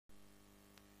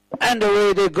And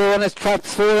away they go, and it's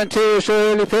traps 4 and 2, show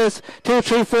early pace. 2,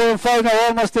 3, 4 and 5 now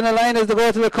almost in a line as they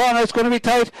go to the corner. It's going to be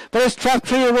tight, but it's trap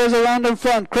 3 who goes around in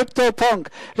front. Cryptopunk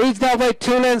leads now by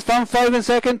 2 lengths from 5 in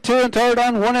second, 2 in third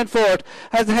and 1 in fourth.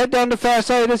 As they head down the far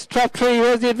side, it's trap 3 who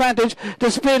has the advantage. The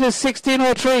split is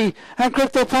 16.03, and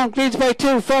Cryptopunk leads by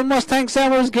 2 from Mustang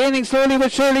Samuels, gaining slowly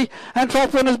but surely, and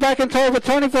trap 1 is back in third, but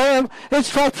turning for him. It's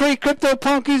trap 3,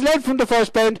 Cryptopunk. He's led from the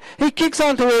first bend. He kicks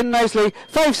on to win nicely.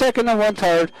 5 second and 1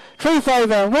 third. 3,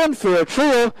 5 and 1 4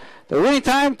 trio. The winning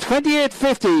time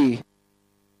 28.50.